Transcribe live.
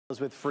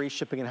with free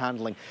shipping and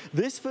handling.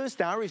 This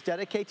first hour is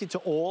dedicated to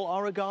all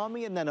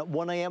origami, and then at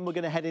 1 a.m. we're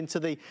going to head into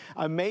the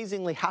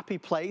amazingly happy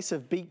place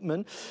of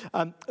Beekman.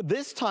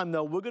 This time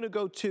though, we're going to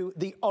go to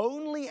the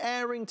only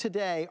airing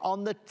today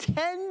on the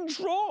 10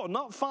 drawer,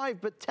 not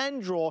 5 but 10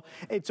 drawer.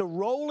 It's a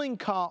rolling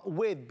cart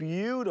with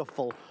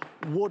beautiful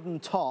wooden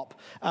top.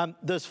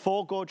 There's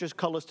 4 gorgeous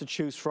colors to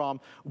choose from.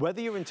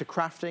 Whether you're into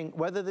crafting,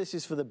 whether this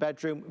is for the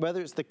bedroom,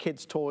 whether it's the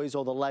kids' toys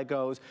or the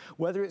Legos,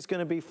 whether it's going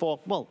to be for,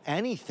 well,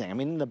 anything. I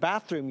mean, in the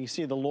bathroom, you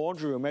see the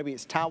laundry room, maybe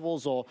it's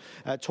towels or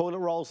toilet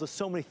rolls. There's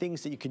so many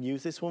things that you can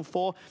use this one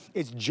for.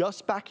 It's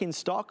just back in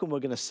stock, and we're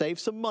going to save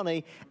some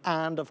money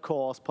and, of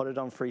course, put it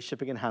on free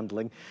shipping and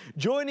handling.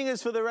 Joining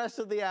us for the rest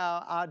of the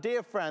hour, our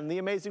dear friend, the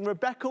amazing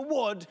Rebecca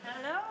Wood.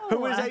 Hello.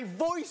 Who is a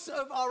voice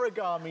of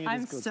origami.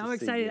 I'm so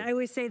excited. I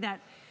always say that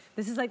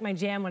this is like my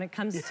jam when it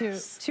comes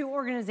to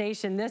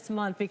organization this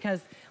month,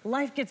 because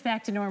life gets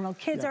back to normal.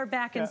 Kids are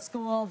back in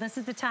school. This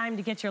is the time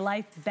to get your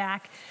life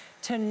back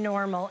to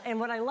normal. And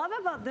what I love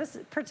about this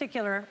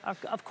particular,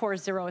 of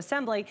course, Zero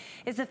Assembly,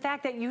 is the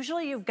fact that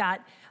usually you've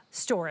got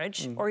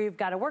storage or you've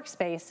got a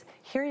workspace.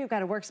 Here you've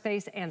got a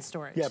workspace and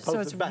storage. Yeah, both, so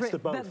it's best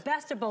of both.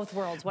 Best of both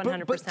worlds,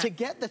 100%. But to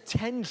get the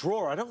 10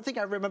 drawer, I don't think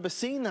I remember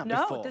seeing that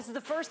before. No, this is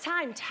the first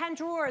time 10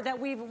 drawer that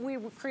we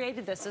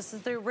created this. This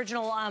is the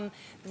original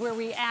where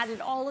we added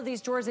all of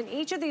these drawers, and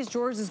each of these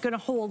drawers is going to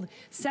hold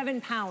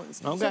 7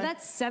 pounds. Okay. So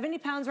that's 70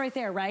 pounds right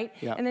there, right?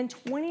 Yep. And then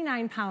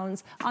 29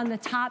 pounds on the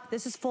top.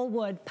 This is full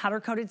wood,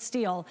 powder-coated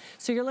steel.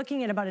 So you're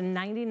looking at about a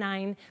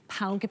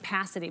 99-pound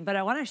capacity. But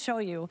I want to show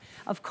you,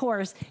 of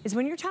course, is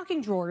when you're talking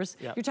drawers,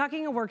 you're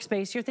talking a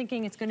workspace, you're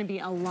thinking it's going to be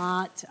a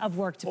lot of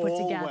work to put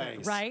together,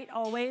 right?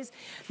 Always.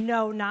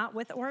 No, not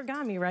with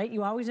origami, right?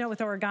 You always know with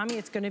origami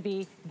it's going to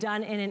be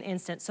done in an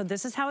instant. So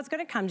this is how it's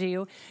going to come to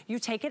you. You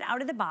take it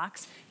out of the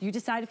box, you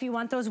decide if you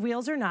want those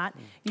wheels or not,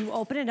 you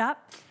open it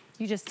up,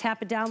 you just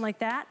tap it down like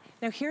that.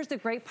 Now here's the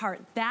great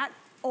part. That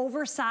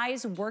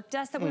oversized work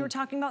desk that we were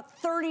talking about,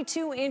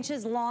 32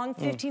 inches long,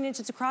 15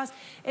 inches across,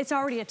 it's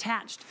already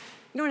attached.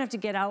 You don't have to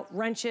get out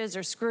wrenches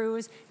or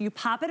screws. You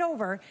pop it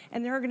over,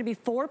 and there are gonna be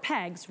 4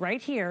 pegs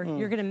right here.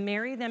 You're gonna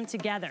marry them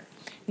together.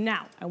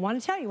 Now, I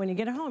wanna tell you, when you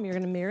get it home, you're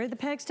gonna marry the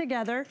pegs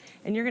together,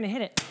 and you're gonna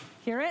hit it.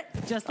 Hear it?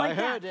 Just like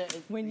that. I heard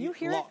it. When you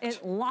hear it,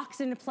 it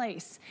locks into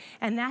place.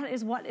 And that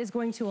is what is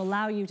going to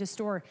allow you to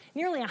store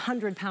nearly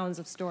 100 pounds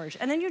of storage.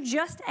 And then you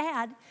just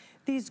add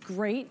these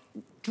great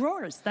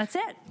drawers, that's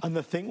it. And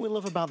the thing we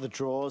love about the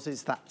drawers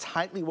is that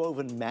tightly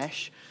woven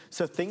mesh,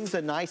 so things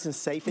are nice and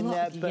safe in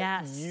there,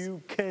 but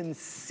you can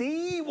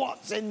see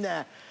what's in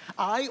there.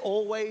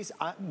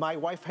 My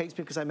wife hates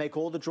me because I make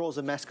all the drawers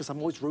a mess because I'm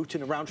always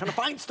rooting around trying to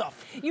find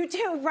stuff. You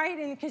do, right,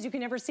 and because you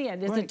can never see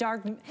it. It's a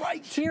dark,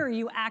 here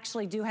you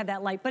actually do have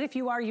that light, but if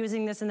you are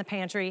using this in the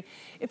pantry,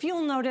 if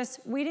you'll notice,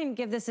 we didn't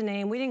give this a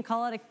name, we didn't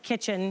call it a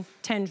kitchen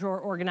 10 drawer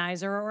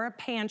organizer or a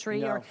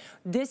pantry, or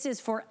this is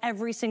for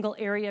every single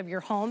area of your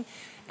home.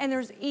 And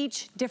there's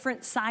each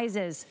different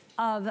sizes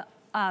of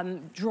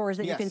drawers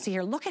that you can see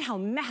here. Look at how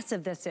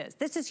massive this is.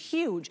 This is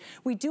huge.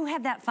 We do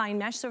have that fine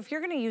mesh, so if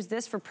you're gonna use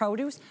this for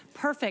produce,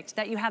 perfect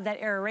that you have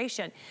that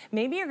aeration.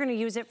 Maybe you're gonna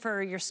use it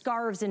for your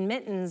scarves and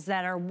mittens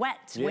that are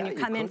wet when you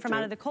come in from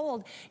out of the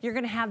cold. You're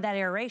gonna have that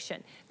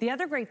aeration. The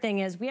other great thing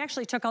is we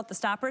actually took out the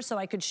stoppers so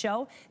I could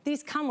show.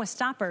 These come with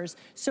stoppers,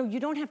 so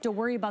you don't have to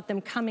worry about them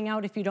coming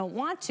out if you don't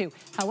want to.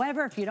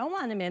 However, if you don't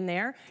want them in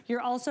there,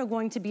 you're also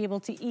going to be able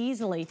to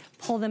easily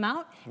pull them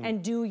out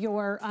and do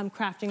your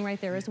crafting right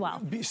there as well.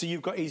 So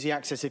you've got easy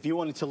access. If you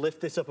wanted to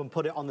lift this up and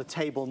put it on the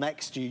table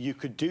next to you, you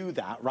could do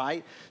that,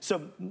 right? So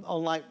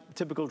unlike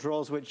typical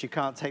drawers, which you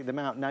can't take them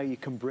out, now you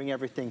can bring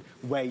everything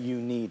where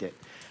you need it.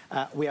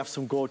 We have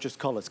some gorgeous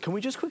colors. Can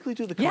we just quickly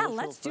do the colors? Yeah,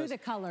 let's do the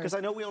colors. Because I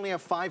know we only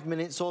have 5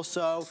 minutes or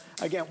so.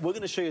 Again, we're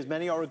going to show you as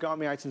many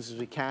origami items as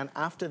we can.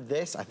 After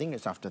this, I think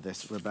it's after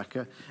this,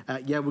 Rebecca.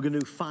 Yeah, we're going to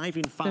do 5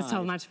 in 5. That's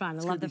so much fun.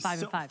 I love the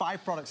 5 in 5.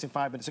 5 products in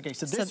 5 minutes. Okay,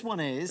 so this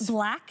one is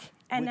black.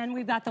 And then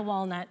we've got the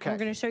walnut. We're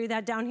gonna show you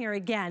that down here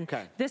again.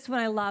 This one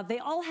I love. They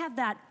all have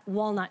that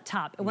walnut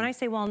top. And when I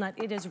say walnut,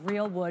 it is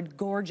real wood,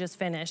 gorgeous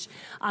finish.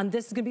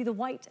 This is gonna be the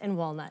white and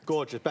walnut.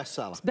 Gorgeous,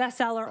 bestseller.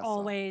 Bestseller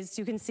always.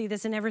 You can see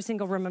this in every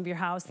single room of your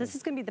house. This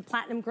is gonna be the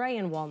platinum gray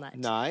and walnut.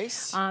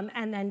 Nice.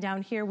 And then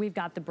down here, we've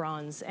got the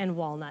bronze and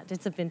walnut.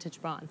 It's a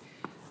vintage bronze.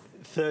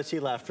 30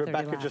 left.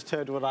 Rebecca just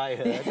heard what I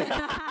heard.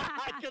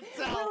 I can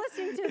tell. We're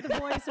listening to the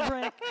voice of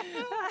Rick.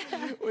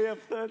 We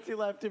have 30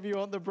 left if you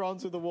want the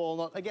bronze with the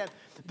walnut. Again,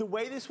 the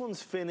way this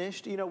one's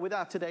finished, you know, with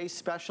our today's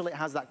special, it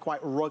has that quite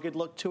rugged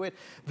look to it.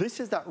 This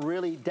is that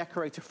really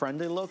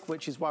decorator-friendly look,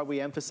 which is why we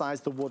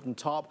emphasize the wooden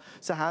top.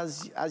 So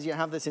as you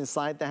have this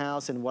inside the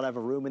house, in whatever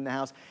room in the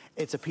house,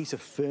 it's a piece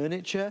of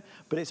furniture,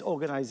 but it's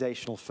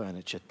organizational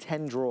furniture.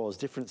 10 drawers,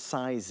 different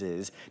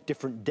sizes,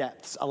 different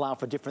depths, allow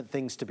for different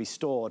things to be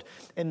stored.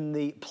 In in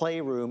the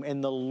playroom,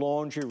 in the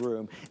laundry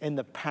room, in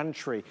the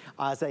pantry,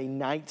 as a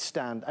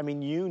nightstand. I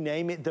mean, you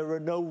name it, there are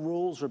no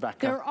rules,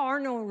 Rebecca. There are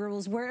no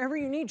rules. Wherever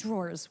you need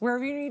drawers,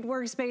 wherever you need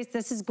workspace,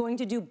 this is going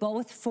to do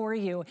both for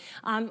you.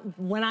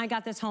 When I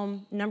got this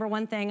home, number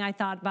one thing I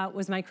thought about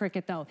was my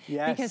Cricut, though.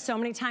 Yes. Because so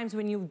many times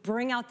when you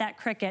bring out that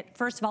Cricut,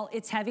 first of all,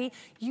 it's heavy.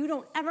 You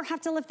don't ever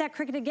have to lift that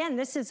Cricut again.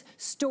 This is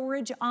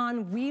storage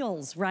on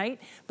wheels, right?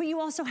 But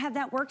you also have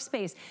that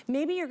workspace.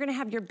 Maybe you're gonna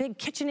have your big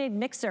KitchenAid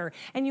mixer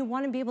and you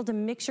wanna be able to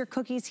mix your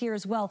cookies here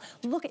as well.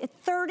 Look at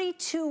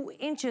 32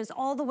 inches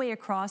all the way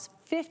across,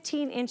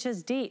 15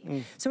 inches deep.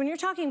 So when you're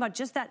talking about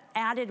just that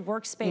added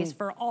workspace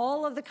for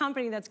all of the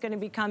company that's gonna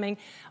be coming,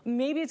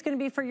 maybe it's gonna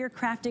be for your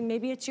crafting,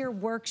 maybe it's your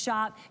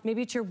workshop,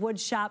 maybe it's your wood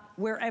shop,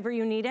 wherever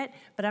you need it.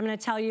 But I'm gonna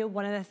tell you,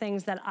 one of the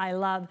things that I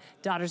love,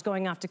 daughter's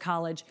going off to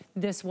college,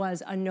 this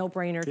was a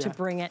no-brainer to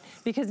bring it,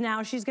 because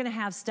now she's gonna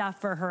have stuff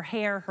for her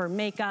hair, her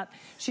makeup.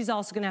 She's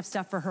also gonna have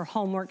stuff for her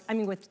homework. I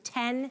mean, with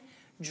 10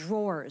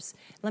 drawers.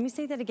 Let me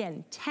say that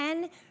again,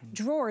 10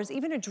 drawers.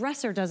 Even a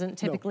dresser doesn't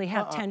typically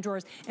have 10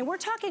 drawers. And we're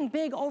talking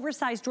big,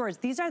 oversized drawers.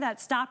 These are that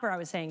stopper I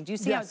was saying. Do you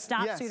see how it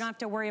stops so you don't have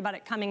to worry about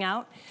it coming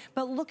out?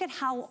 But look at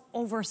how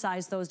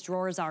oversized those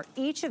drawers are.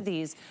 Each of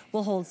these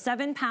will hold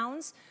 7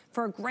 pounds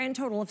for a grand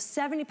total of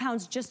 70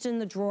 pounds just in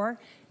the drawer.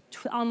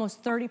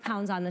 Almost 30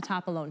 pounds on the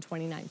top alone,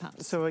 29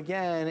 pounds. So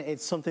again,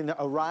 it's something that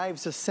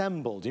arrives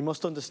assembled. You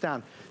must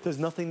understand, there's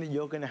nothing that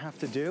you're gonna have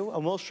to do,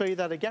 and we'll show you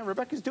that again.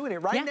 Rebecca's doing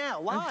it right now,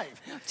 live.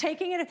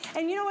 Taking it,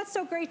 and you know what's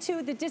so great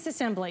too? The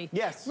disassembly.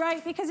 Yes.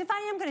 Right, because if I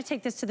am gonna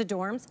take this to the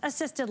dorms,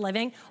 assisted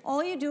living,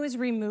 all you do is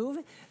remove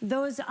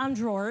those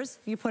drawers,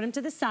 you put them to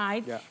the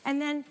side,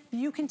 and then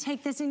you can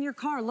take this in your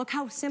car. Look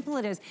how simple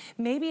it is.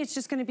 Maybe it's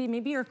just gonna be,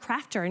 maybe you're a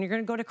crafter and you're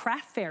gonna go to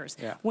craft fairs.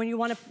 When you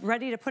want to,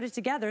 ready to put it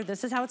together,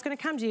 this is how it's gonna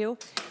come to you.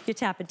 You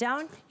tap it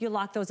down, you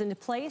lock those into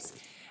place,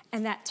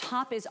 and that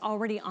top is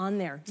already on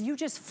there. You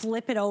just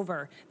flip it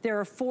over. There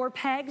are 4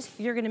 pegs,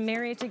 you're gonna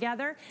marry it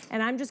together,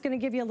 and I'm just gonna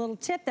give you a little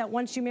tip that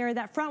once you marry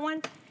that front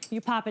one, you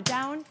pop it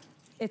down,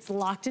 it's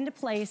locked into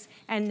place,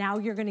 and now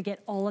you're gonna get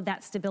all of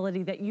that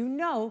stability that you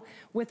know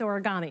with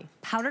origami.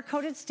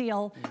 Powder-coated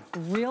steel,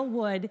 real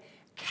wood,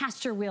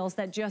 caster wheels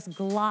that just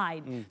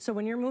glide. So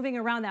when you're moving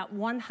around that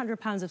 100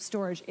 pounds of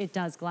storage, it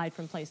does glide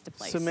from place to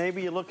place. So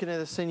maybe you're looking at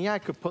this saying, yeah, I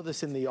could put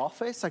this in the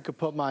office. I could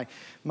put my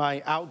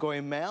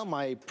outgoing mail,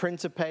 my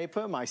printer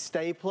paper, my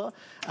stapler.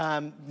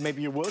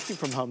 Maybe you're working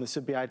from home. This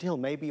would be ideal.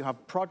 Maybe you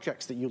have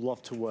projects that you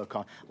love to work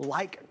on,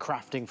 like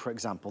crafting, for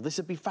example. This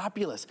would be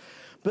fabulous.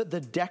 But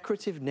the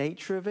decorative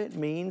nature of it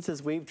means,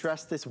 as we've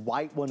dressed this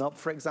white one up,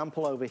 for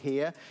example, over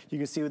here, you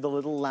can see with the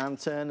little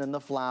lantern and the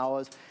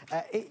flowers,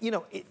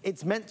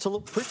 it's meant to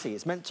look pretty.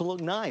 It's meant to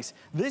look nice.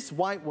 This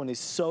white one is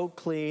so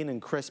clean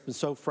and crisp and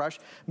so fresh.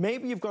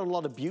 Maybe you've got a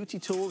lot of beauty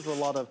tools or a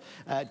lot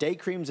of day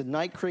creams and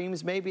night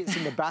creams. Maybe it's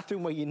in the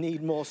bathroom where you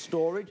need more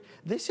storage.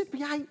 This would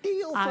be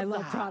ideal for that. I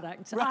love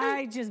product. Right?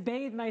 I just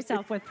bathe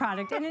myself with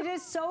product, and it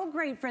is so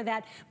great for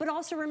that. But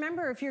also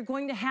remember, if you're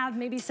going to have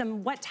maybe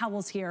some wet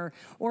towels here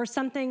or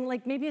something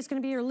like maybe it's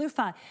going to be your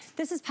loofah,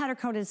 this is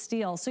powder-coated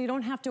steel, so you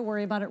don't have to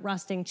worry about it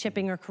rusting,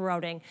 chipping, or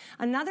corroding.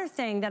 Another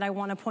thing that I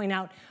want to point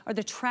out are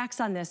the tracks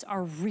on this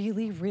are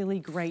really, really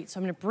great. So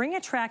I'm going to bring a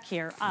track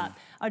here up,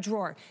 a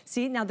drawer.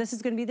 See, now this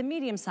is going to be the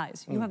medium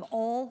size. You have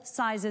all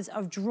sizes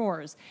of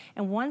drawers.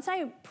 And once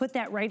I put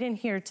that right in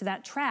here to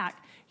that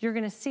track, you're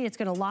going to see it's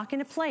going to lock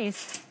into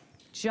place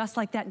just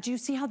like that. Do you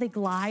see how they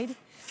glide?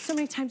 So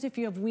many times if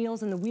you have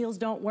wheels and the wheels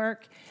don't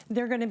work,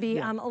 they're gonna be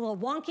a little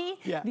wonky.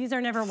 These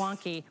are never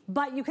wonky.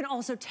 But you can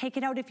also take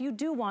it out if you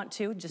do want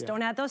to. Just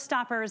don't add those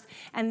stoppers.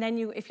 And then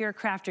if you're a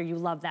crafter, you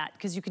love that,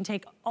 because you can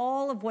take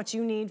all of what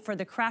you need for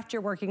the craft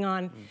you're working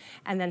on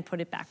and then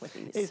put it back with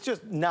ease. It's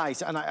just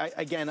nice. And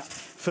again,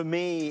 for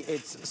me,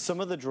 it's some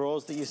of the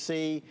drawers that you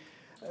see,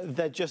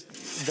 they're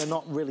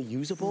not really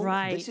usable.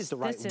 Right. This is the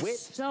right width.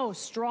 This is so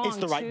strong, it's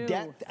the right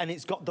depth, and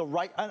it's got the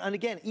right, and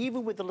again,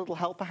 even with the little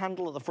helper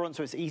handle at the front,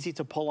 so it's easy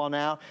to pull on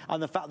out,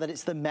 and the fact that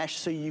it's the mesh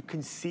so you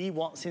can see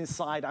what's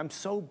inside. I'm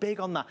so big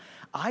on that.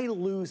 I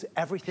lose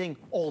everything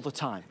all the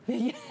time.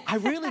 I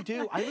really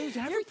do. I lose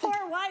everything. Your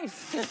poor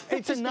wife.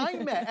 It's a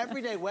nightmare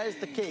every day. Where's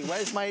the key?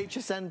 Where's my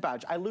HSN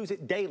badge? I lose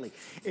it daily.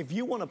 If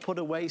you want to put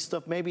away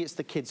stuff, maybe it's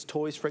the kids'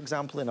 toys, for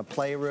example, in a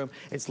playroom,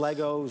 it's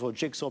Legos or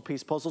jigsaw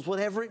piece puzzles,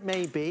 whatever it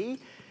may be,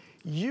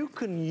 you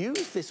can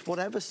use this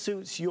whatever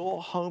suits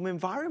your home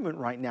environment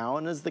right now,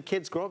 and as the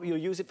kids grow up, you'll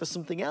use it for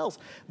something else.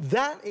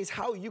 That is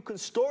how you can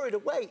store it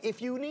away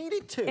if you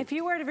needed to. If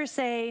you were to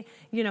say,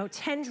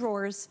 10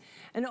 drawers,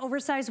 an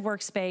oversized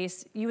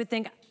workspace, you would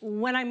think,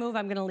 when I move,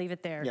 I'm gonna leave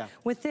it there.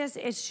 With this,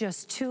 it's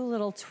just 2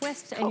 little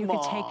twists and you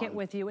can take it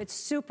with you. It's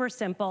super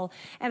simple,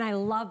 and I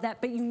love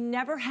that, but you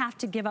never have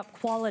to give up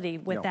quality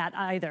with that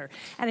either.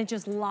 And it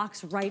just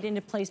locks right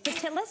into place.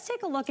 But let's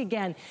take a look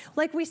again.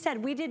 Like we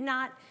said, we did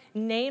not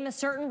name a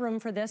certain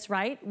room for this,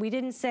 right? We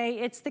didn't say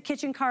it's the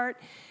kitchen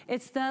cart,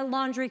 it's the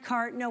laundry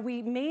cart. No,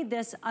 we made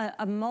this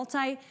a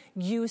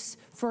multi-use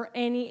for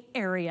any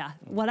area.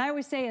 What I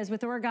always say is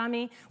with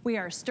origami, we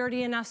are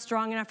sturdy enough,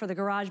 strong enough for the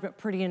garage, but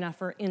pretty enough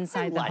for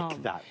inside the like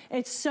home. that.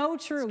 It's so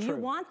true. You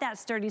want that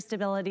sturdy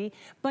stability,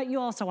 but you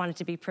also want it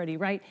to be pretty,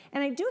 right?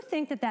 And I do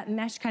think that that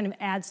mesh kind of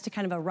adds to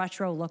kind of a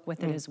retro look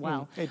with it as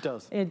well. It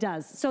does. It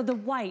does. So the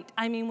white,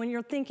 I mean, when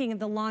you're thinking of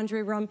the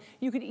laundry room,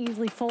 you could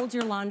easily fold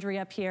your laundry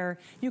up here.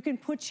 You can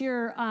put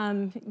your,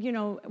 you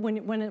know,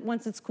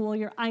 once it's cool,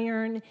 your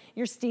iron,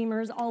 your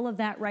steamers, all of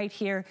that right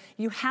here.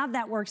 You have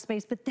that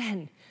workspace, but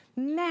then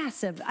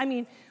massive. I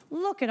mean,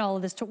 look at all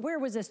of this. Where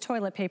was this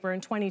toilet paper in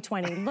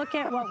 2020? Look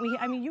at what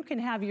I mean, you can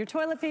have your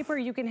toilet paper,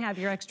 you can have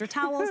your extra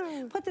towels.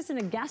 Put this in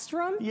a guest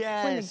room.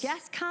 Yes. When the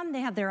guests come,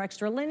 they have their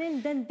extra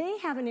linen, then they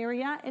have an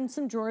area and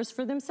some drawers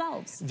for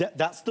themselves.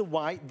 That's the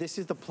white. This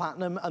is the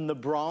platinum, and the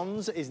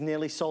bronze is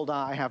nearly sold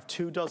out. I have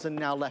 2 dozen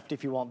now left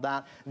if you want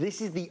that.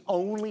 This is the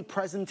only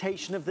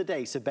presentation of the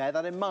day, so bear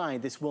that in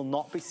mind. This will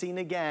not be seen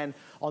again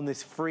on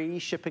this free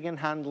shipping and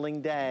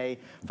handling day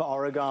for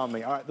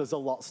Origami. All right, there's a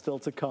lot still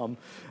to come.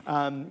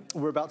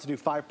 We're about to do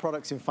 5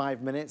 products in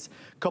 5 minutes.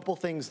 Couple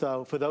things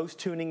though, for those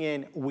tuning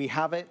in, we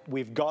have it,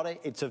 we've got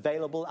it, it's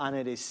available, and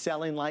it is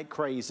selling like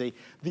crazy.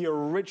 The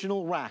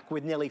original rack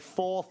with nearly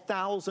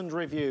 4,000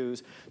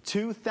 reviews,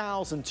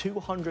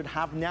 2,200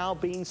 have now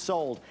been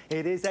sold.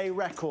 It is a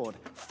record.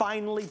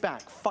 Finally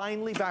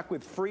back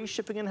with free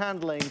shipping and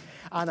handling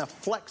and a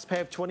flex pay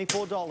of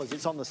 $24.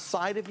 It's on the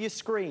side of your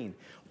screen.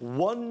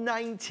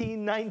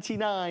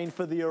 $119.99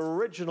 for the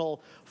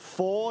original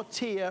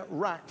 4-tier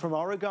rack from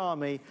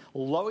Origami.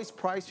 Lowest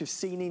price we've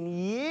seen in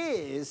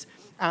years,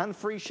 and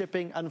free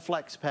shipping and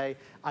flex pay.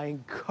 I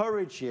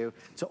encourage you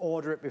to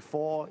order it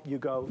before you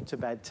go to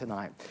bed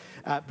tonight.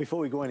 Before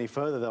we go any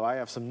further though, I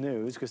have some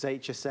news, because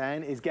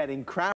HSN is getting crowded.